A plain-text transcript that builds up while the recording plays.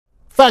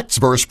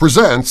Factsverse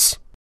presents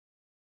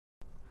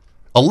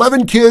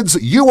 11 kids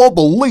you won't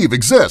believe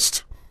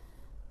exist.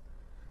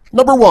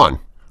 Number 1.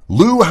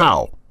 Lu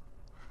Hao.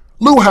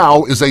 Lu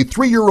Hao is a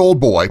 3-year-old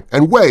boy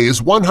and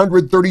weighs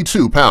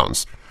 132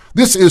 pounds.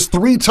 This is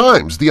 3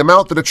 times the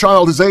amount that a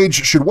child his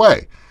age should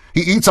weigh. He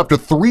eats up to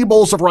 3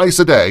 bowls of rice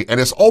a day and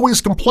is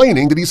always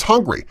complaining that he's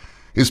hungry.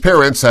 His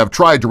parents have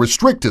tried to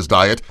restrict his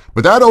diet,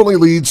 but that only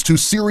leads to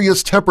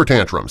serious temper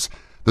tantrums.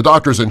 The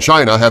doctors in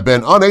China have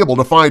been unable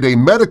to find a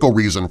medical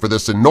reason for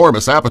this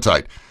enormous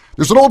appetite.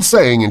 There's an old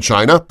saying in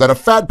China that a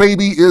fat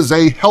baby is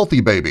a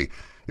healthy baby.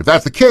 If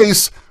that's the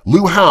case,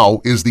 Lu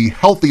Hao is the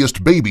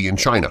healthiest baby in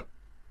China.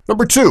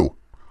 Number 2.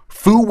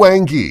 Fu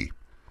Wangyi.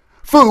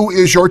 Fu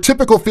is your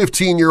typical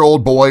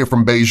 15-year-old boy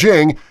from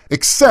Beijing,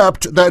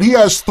 except that he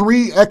has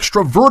 3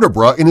 extra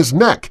vertebrae in his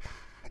neck.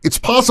 It's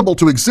possible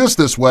to exist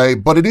this way,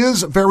 but it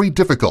is very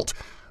difficult.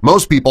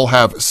 Most people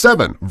have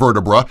 7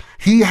 vertebrae,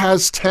 he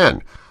has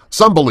 10.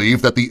 Some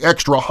believe that the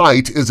extra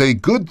height is a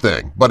good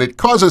thing, but it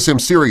causes him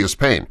serious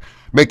pain,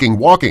 making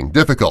walking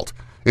difficult.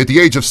 At the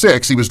age of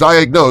 6, he was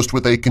diagnosed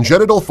with a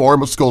congenital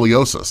form of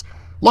scoliosis.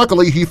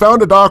 Luckily, he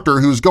found a doctor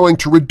who's going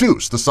to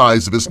reduce the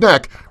size of his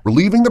neck,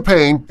 relieving the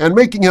pain and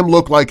making him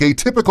look like a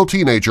typical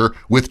teenager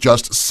with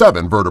just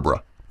 7 vertebrae.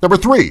 Number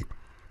 3.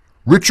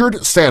 Richard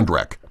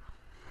Sandrek.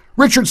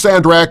 Richard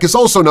Sandrek is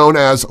also known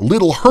as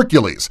Little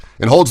Hercules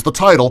and holds the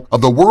title of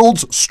the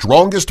world's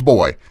strongest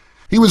boy.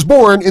 He was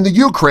born in the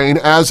Ukraine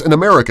as an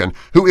American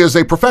who is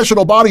a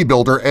professional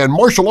bodybuilder and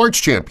martial arts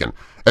champion.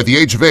 At the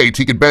age of 8,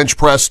 he could bench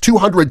press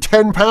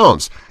 210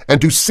 pounds and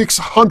do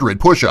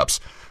 600 push-ups.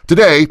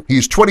 Today,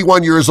 he's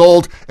 21 years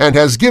old and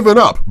has given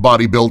up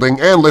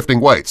bodybuilding and lifting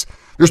weights.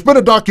 There's been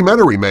a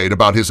documentary made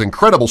about his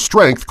incredible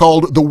strength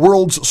called The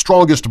World's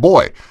Strongest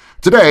Boy.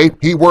 Today,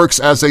 he works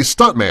as a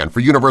stuntman for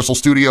Universal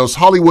Studios'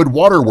 Hollywood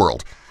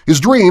Waterworld. His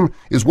dream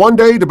is one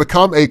day to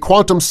become a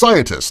quantum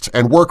scientist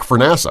and work for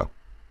NASA.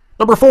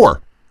 Number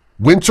 4.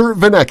 Winter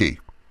Vinecki.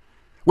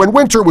 When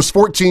Winter was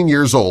 14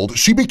 years old,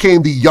 she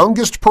became the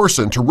youngest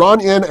person to run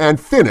in and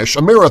finish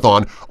a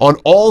marathon on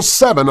all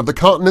 7 of the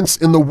continents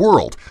in the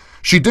world.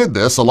 She did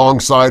this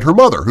alongside her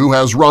mother, who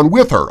has run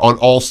with her on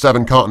all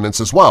 7 continents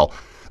as well.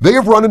 They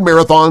have run in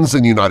marathons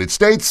in the United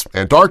States,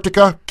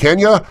 Antarctica,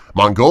 Kenya,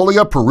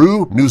 Mongolia,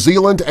 Peru, New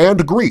Zealand,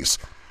 and Greece.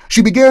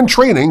 She began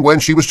training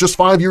when she was just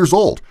 5 years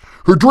old.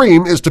 Her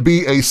dream is to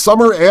be a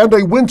summer and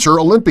a winter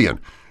Olympian.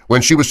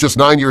 When she was just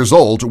 9 years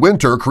old,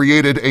 Winter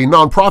created a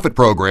nonprofit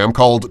program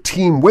called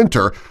Team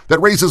Winter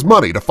that raises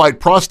money to fight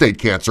prostate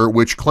cancer,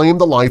 which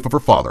claimed the life of her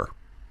father.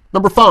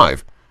 Number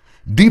 5.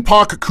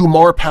 Deepak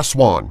Kumar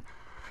Paswan.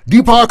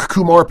 Deepak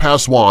Kumar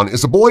Paswan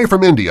is a boy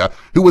from India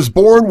who was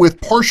born with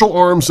partial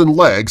arms and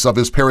legs of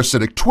his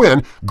parasitic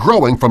twin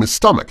growing from his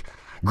stomach.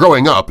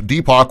 Growing up,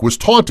 Deepak was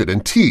taunted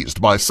and teased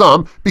by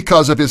some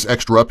because of his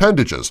extra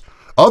appendages.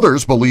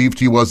 Others believed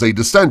he was a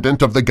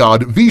descendant of the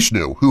god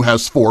Vishnu, who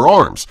has 4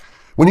 arms.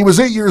 When he was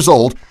 8 years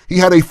old, he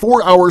had a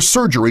 4-hour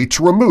surgery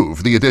to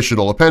remove the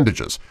additional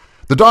appendages.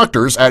 The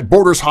doctors at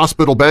Borders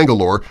Hospital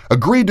Bangalore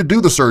agreed to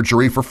do the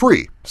surgery for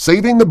free,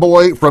 saving the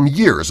boy from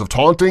years of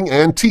taunting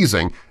and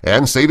teasing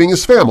and saving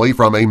his family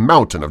from a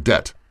mountain of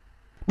debt.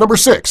 Number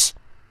 6.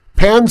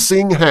 Pan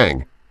Sing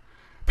Hang.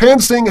 Pan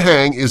Sing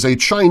Hang is a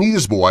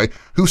Chinese boy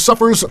who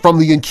suffers from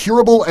the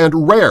incurable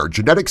and rare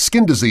genetic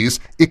skin disease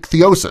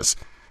ichthyosis.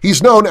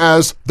 He's known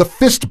as the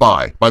fist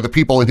by the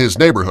people in his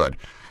neighborhood.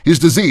 His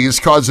disease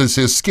causes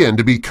his skin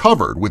to be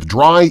covered with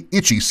dry,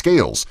 itchy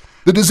scales.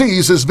 The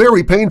disease is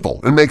very painful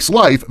and makes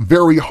life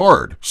very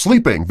hard,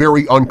 sleeping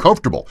very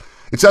uncomfortable.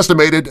 It's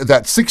estimated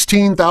that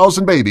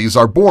 16,000 babies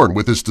are born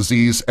with this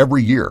disease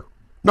every year.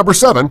 Number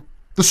 7.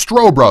 The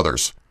Stroh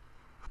Brothers.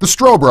 The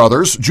Stroh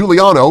brothers,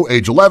 Giuliano,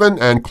 age 11,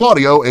 and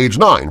Claudio, age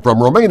 9,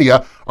 from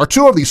Romania, are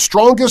 2 of the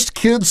strongest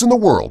kids in the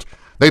world.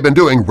 They've been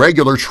doing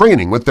regular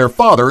training with their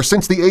father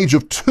since the age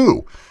of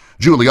 2.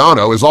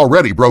 Giuliano has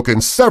already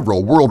broken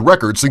several world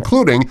records,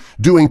 including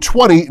doing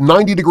 20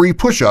 90-degree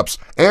push-ups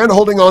and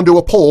holding onto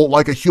a pole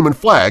like a human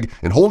flag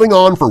and holding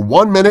on for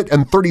 1 minute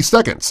and 30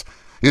 seconds.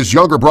 His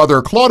younger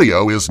brother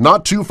Claudio is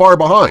not too far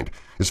behind.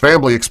 His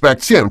family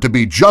expects him to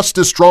be just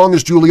as strong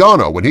as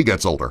Giuliano when he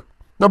gets older.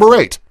 Number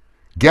 8.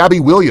 Gabby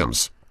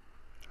Williams.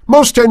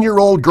 Most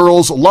 10-year-old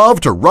girls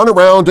love to run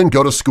around and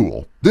go to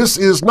school. This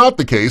is not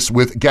the case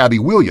with Gabby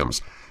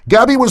Williams.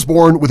 Gabby was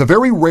born with a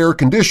very rare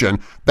condition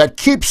that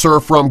keeps her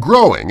from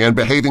growing and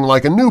behaving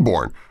like a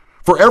newborn.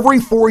 For every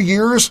 4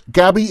 years,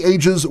 Gabby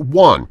ages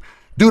 1.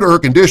 Due to her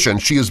condition,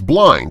 she is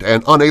blind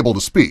and unable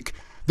to speak.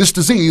 This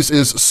disease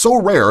is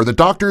so rare that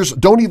doctors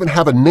don't even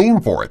have a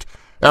name for it.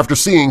 After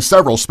seeing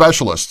several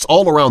specialists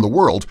all around the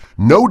world,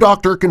 no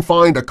doctor can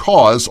find a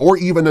cause or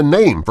even a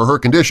name for her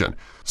condition.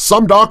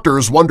 Some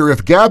doctors wonder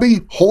if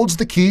Gabby holds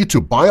the key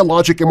to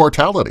biologic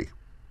immortality.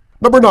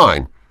 Number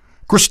 9.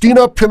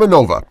 Kristina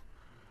Pimenova.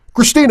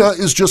 Kristina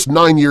is just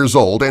 9 years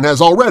old and has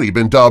already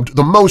been dubbed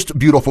the most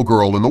beautiful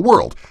girl in the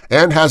world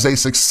and has a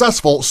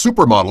successful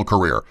supermodel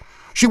career.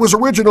 She was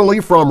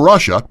originally from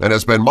Russia and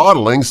has been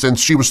modeling since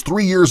she was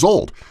 3 years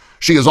old.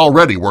 She has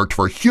already worked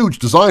for huge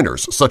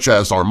designers such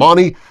as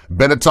Armani,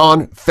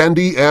 Benetton,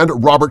 Fendi,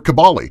 and Robert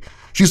Cavalli.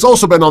 She's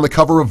also been on the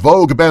cover of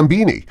Vogue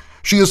Bambini.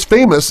 She is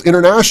famous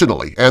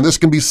internationally, and this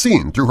can be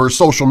seen through her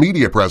social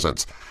media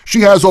presence.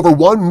 She has over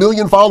 1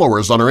 million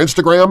followers on her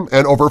Instagram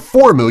and over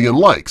 4 million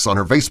likes on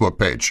her Facebook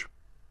page.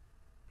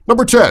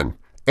 Number 10.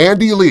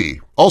 Andy Lee,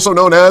 also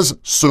known as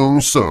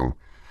Sung Sung.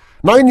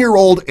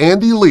 9-year-old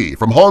Andy Lee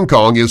from Hong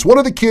Kong is one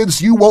of the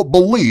kids you won't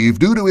believe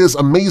due to his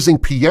amazing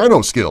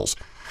piano skills.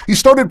 He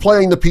started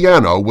playing the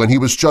piano when he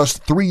was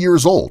just 3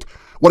 years old.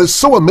 What is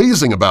so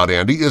amazing about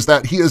Andy is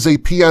that he is a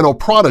piano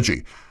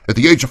prodigy. At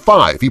the age of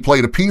 5, he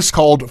played a piece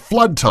called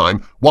Flood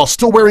Time while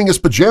still wearing his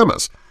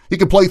pajamas. He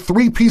can play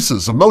 3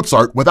 pieces of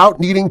Mozart without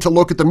needing to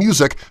look at the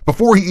music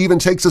before he even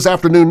takes his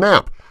afternoon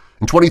nap.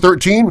 In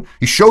 2013,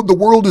 he showed the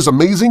world his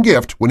amazing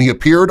gift when he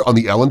appeared on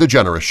The Ellen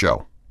DeGeneres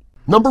Show.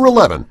 Number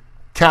 11.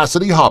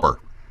 Cassidy Hopper.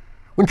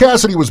 When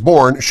Cassidy was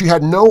born, she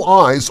had no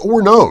eyes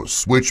or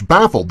nose, which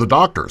baffled the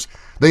doctors.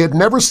 They had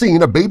never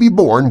seen a baby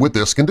born with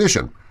this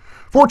condition.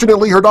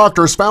 Fortunately, her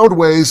doctors found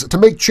ways to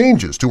make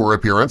changes to her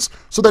appearance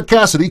so that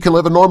Cassidy can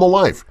live a normal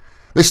life.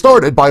 They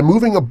started by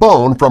moving a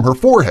bone from her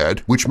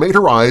forehead, which made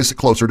her eyes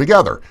closer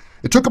together.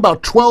 It took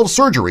about 12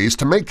 surgeries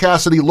to make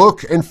Cassidy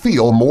look and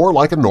feel more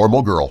like a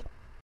normal girl.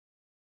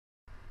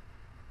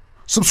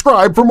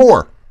 Subscribe for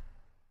more.